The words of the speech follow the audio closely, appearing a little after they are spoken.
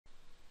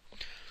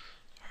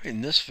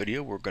In this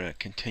video, we're going to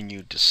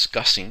continue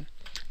discussing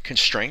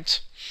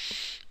constraints.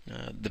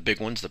 The big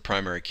one's the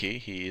primary key.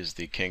 He is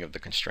the king of the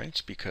constraints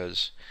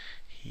because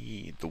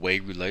the way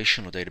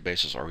relational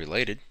databases are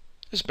related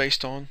is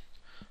based on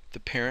the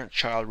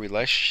parent-child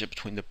relationship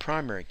between the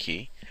primary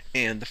key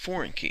and the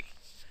foreign key.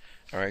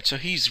 Alright, so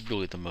he's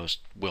really the most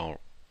well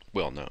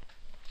known.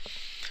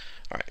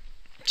 Alright,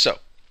 so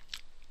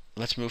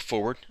let's move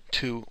forward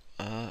to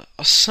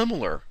a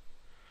similar.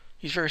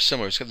 He's very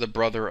similar. He's got the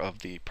brother of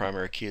the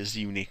primary key is the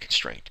unique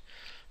constraint.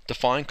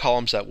 Define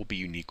columns that will be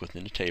unique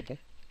within the table.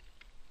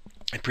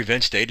 It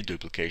prevents data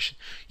duplication.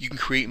 You can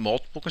create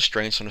multiple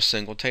constraints on a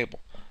single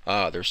table.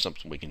 There's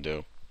something we can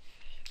do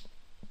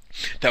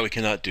that we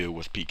cannot do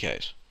with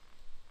PKs.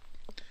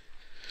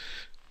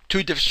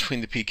 Two differences between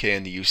the PK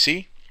and the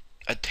UC.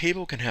 A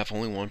table can have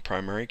only one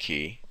primary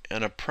key,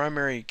 and a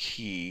primary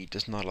key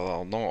does not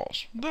allow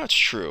nulls. That's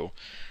true.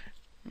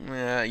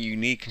 A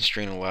unique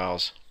constraint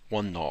allows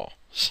one null.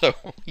 So,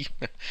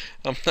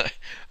 I'm not,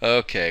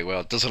 okay,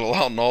 well, does it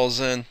allow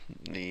nulls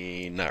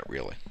in? Not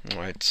really.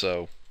 Alright,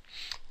 so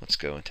let's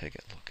go and take a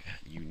look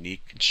at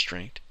unique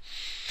constraint.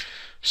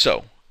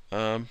 So,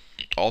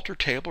 alter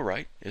table,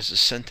 right, is the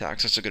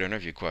syntax. That's a good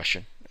interview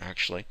question,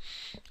 actually.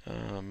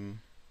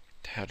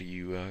 How do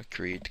you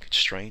create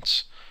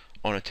constraints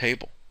on a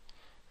table?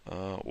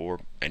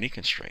 Or any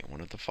constraint, one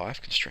of the 5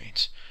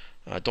 constraints.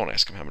 Don't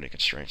ask them how many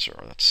constraints there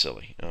are, that's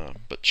silly.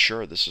 But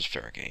sure, this is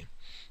fair game.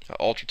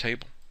 Alter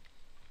table.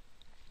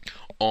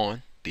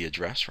 On the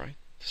address, right?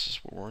 This is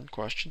what we're in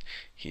question.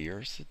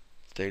 Here's the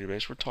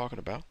database we're talking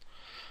about.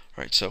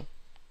 Alright, so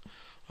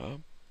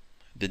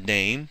the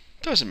name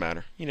doesn't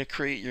matter.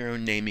 Create your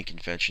own naming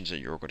conventions at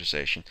your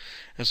organization.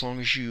 As long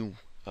as you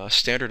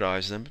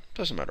standardize them, it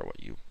doesn't matter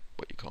what you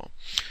call them.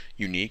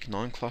 Unique,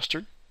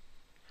 non-clustered.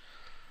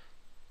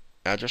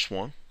 Address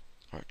 1.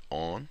 Alright,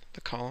 on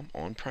the column,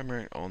 on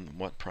primary, on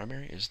what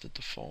primary is the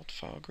default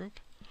file group?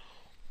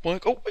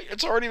 Blank. Oh, wait,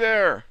 it's already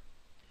there.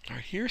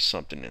 Alright, here's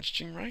something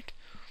interesting, right?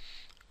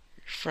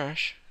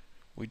 Refresh.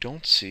 We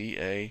don't see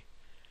a.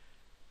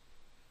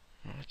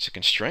 It's a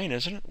constraint,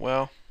 isn't it?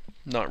 Well,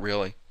 not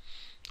really.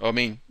 I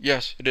mean,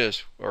 yes, it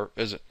is. Or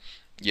is it?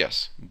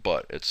 Yes,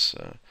 but it's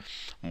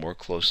more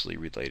closely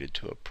related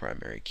to a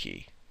primary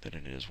key than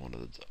it is one of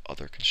the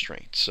other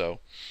constraints. So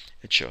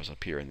it shows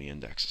up here in the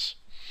indexes.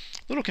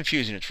 A little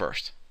confusing at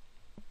first.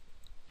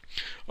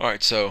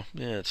 Alright, so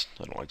yeah,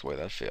 I don't like the way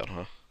that failed,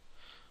 huh?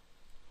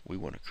 We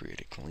want to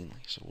create it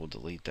cleanly, so we'll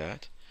delete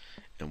that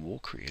and we'll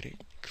create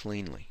it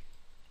cleanly.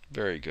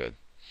 Very good.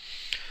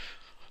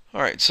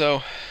 Alright,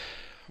 so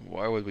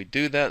why would we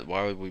do that?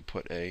 Why would we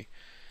put a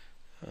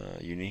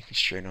unique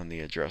constraint on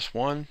the address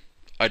 1?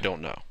 I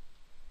don't know,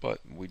 but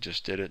we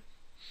just did it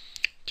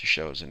to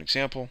show as an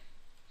example,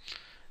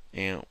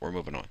 and we're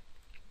moving on.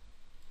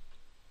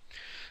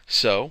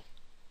 So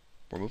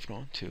we're moving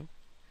on to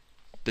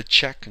the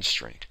check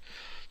constraint.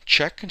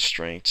 Check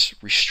constraints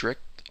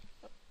restrict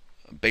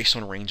based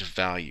on a range of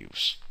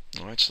values.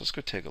 Alright, so let's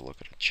go take a look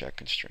at a check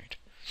constraint.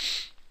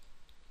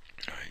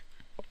 Alright.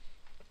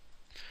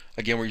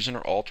 Again, we're using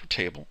our alter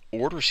table,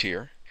 orders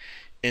here,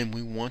 and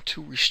we want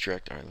to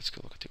restrict. Alright, let's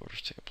go look at the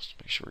orders tables.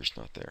 Make sure he's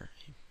not there.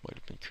 He might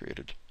have been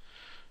created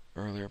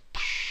earlier.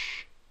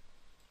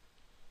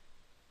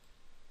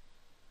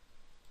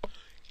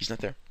 He's not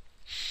there.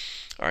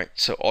 Alright,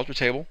 so alter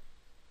table.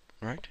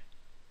 Alright.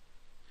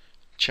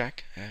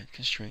 Check, add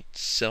constraint,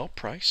 sell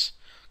price,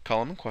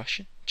 column in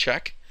question,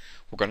 check.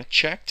 We're going to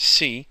check to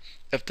see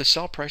if the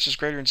sell price is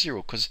greater than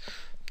 0, because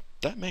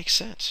that makes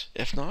sense.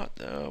 If not,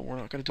 we're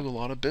not going to do a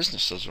lot of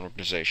business as an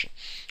organization.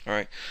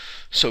 Alright,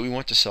 so we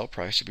want the sell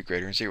price to be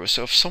greater than 0.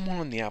 So if someone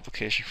on the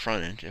application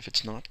front end, if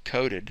it's not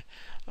coded,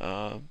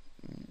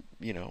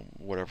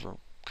 whatever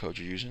code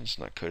you're using, it's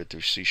not coded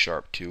through C#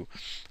 to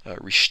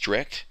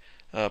restrict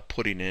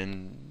putting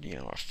in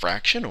a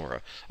fraction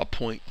or a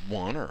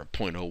 0.1 or a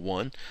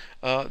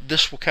 0.01,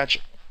 this will catch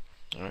it.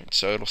 Alright,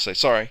 so it'll say,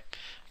 sorry,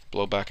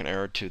 blow back an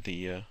error to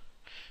the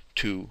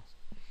to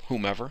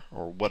whomever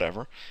or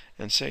whatever,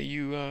 and say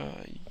you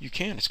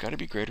can. It's got to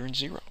be greater than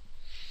 0.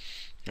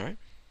 All right.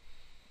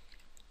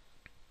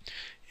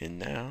 And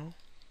now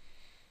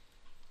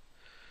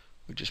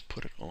we just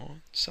put it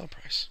on sell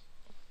price.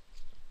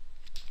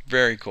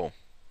 Very cool.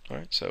 All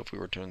right. So if we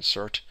were to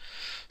insert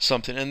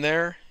something in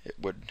there, it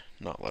would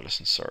not let us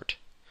insert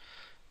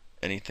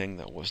anything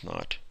that was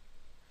not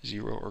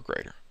 0 or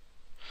greater.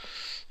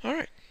 All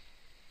right.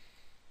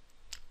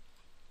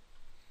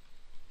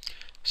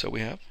 So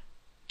we have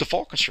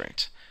default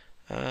constraints.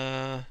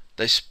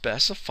 They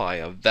specify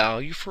a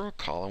value for a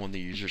column when the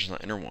user does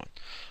not enter one.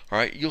 All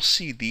right, you'll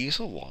see these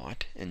a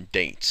lot in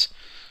dates.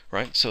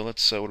 Right, so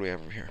let's what do we have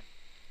over here?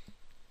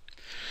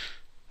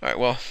 All right,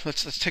 well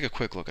let's take a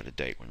quick look at a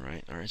date one.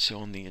 Right, all right. So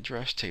on the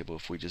address table,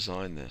 if we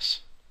design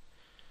this,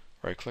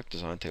 right-click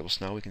design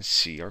tables. Now we can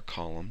see our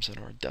columns and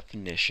our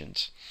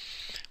definitions.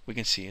 We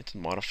can see it's a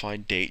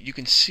modified date. You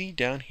can see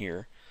down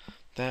here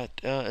that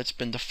it's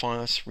been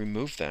defined. Let's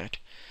remove that.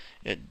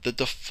 The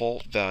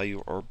default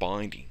value or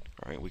binding.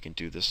 Alright, we can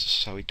do this. This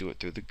is how we do it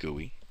through the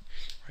GUI.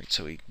 Right,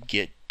 so we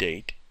get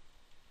date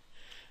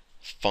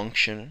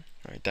function,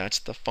 right? That's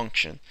the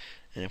function.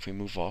 And if we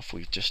move off,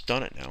 we've just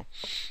done it now.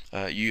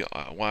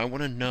 Well, I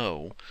want to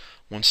know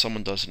when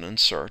someone does an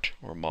insert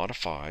or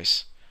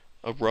modifies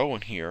a row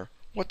in here,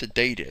 what the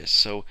date is.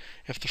 So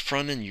if the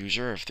front end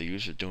user, if the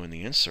user doing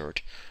the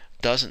insert,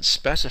 doesn't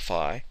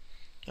specify,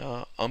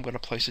 I'm going to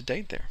place a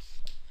date there.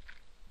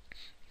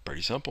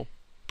 Pretty simple.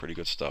 Pretty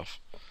good stuff.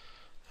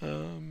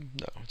 No,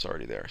 it's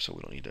already there, so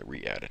we don't need to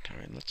re-add it. All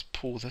right, let's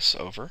pull this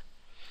over,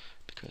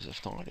 because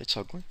if not, it's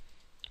ugly.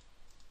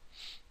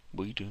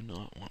 We do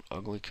not want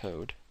ugly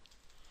code.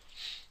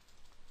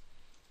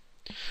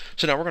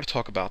 So now we're going to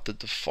talk about the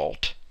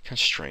default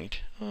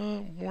constraint.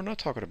 We're not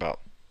talking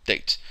about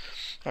dates.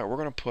 All right, we're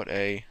going to put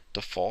a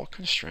default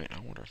constraint. I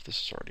wonder if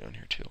this is already on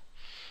here too.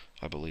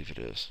 I believe it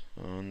is.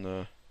 On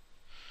the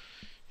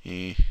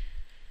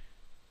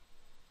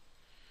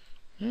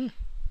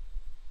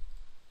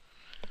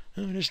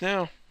Oh, it is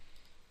now.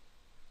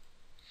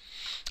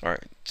 All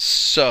right,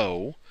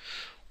 so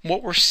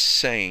what we're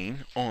saying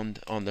on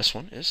this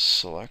one is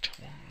select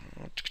from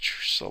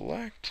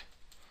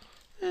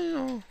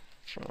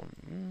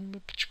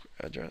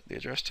the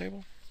address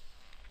table.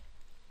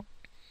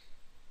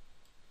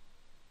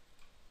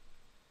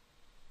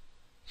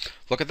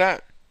 Look at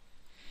that.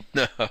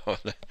 No,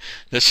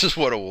 this is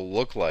what it will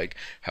look like.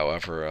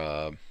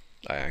 However,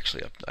 I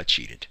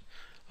cheated.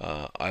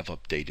 I've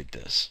updated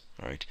this.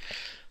 All right.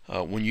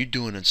 When you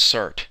do an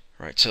insert,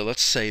 right? So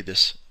let's say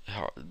these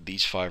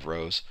 5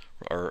 rows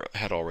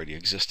had already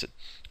existed.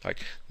 Right?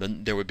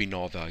 Then there would be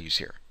null values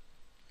here.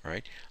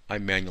 Right? I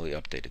manually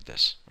updated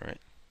this. Right?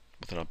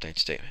 With an update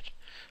statement.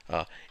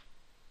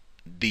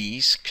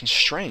 These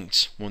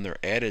constraints, when they're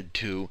added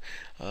to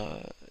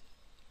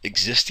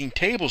existing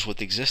tables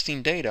with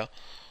existing data,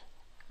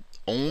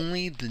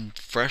 only the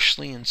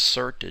freshly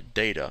inserted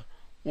data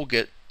will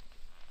get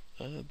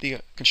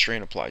the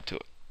constraint applied to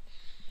it.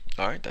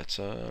 Alright, that's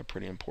a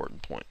pretty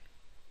important point.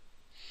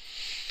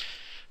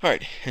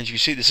 Alright, as you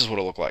see, this is what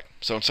it'll look like.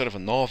 So instead of a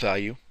null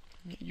value,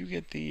 you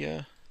get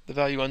the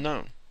value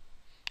unknown.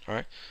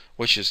 Alright,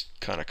 which is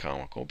kind of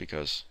comical,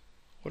 because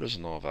what is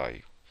a null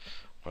value?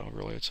 Well,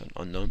 really, it's an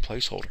unknown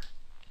placeholder.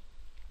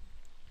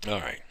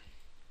 Alright.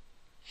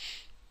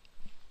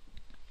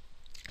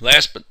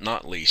 Last but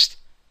not least,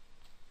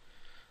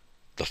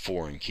 the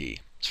foreign key.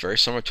 It's very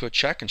similar to a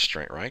check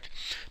constraint, right?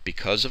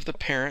 Because of the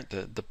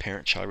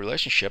parent-child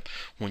relationship,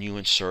 when you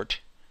insert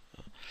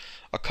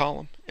a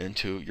column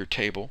into your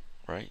table,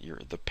 right?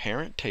 The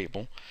parent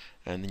table,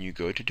 and then you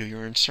go to do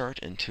your insert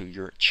into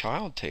your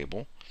child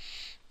table,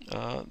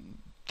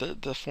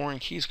 the foreign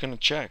key is going to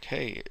check,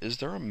 hey, is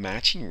there a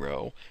matching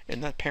row in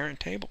that parent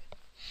table?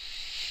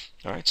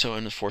 Alright, so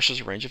it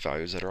enforces a range of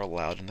values that are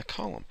allowed in the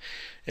column.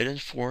 It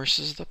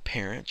enforces the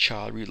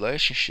parent-child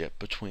relationship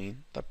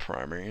between the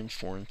primary and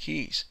foreign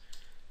keys.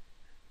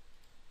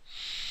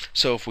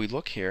 So if we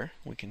look here,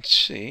 we can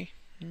see,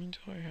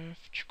 alright,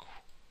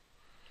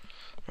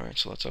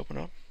 so let's open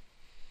up.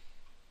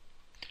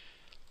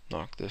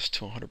 Knock this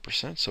to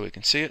 100% so we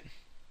can see it.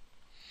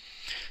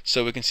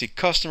 So we can see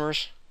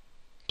customers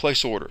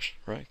place orders,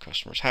 right?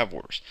 Customers have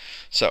orders.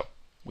 So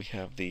we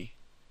have the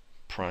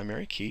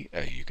primary key,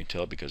 you can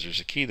tell because there's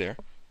a key there,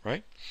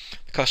 right?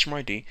 The customer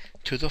ID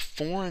to the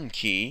foreign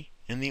key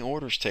in the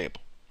orders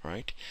table,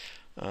 right?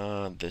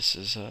 This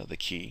is the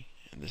key,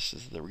 and this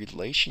is the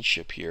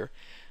relationship here.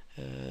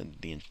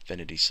 The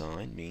infinity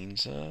sign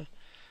means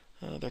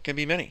there can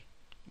be many,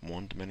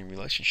 one-to-many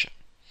relationship.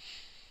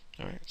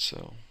 All right,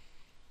 so,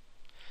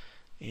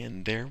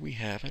 and there we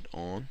have it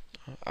on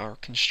our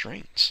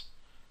constraints.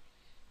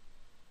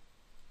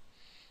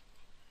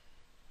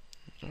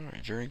 All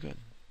right, very good.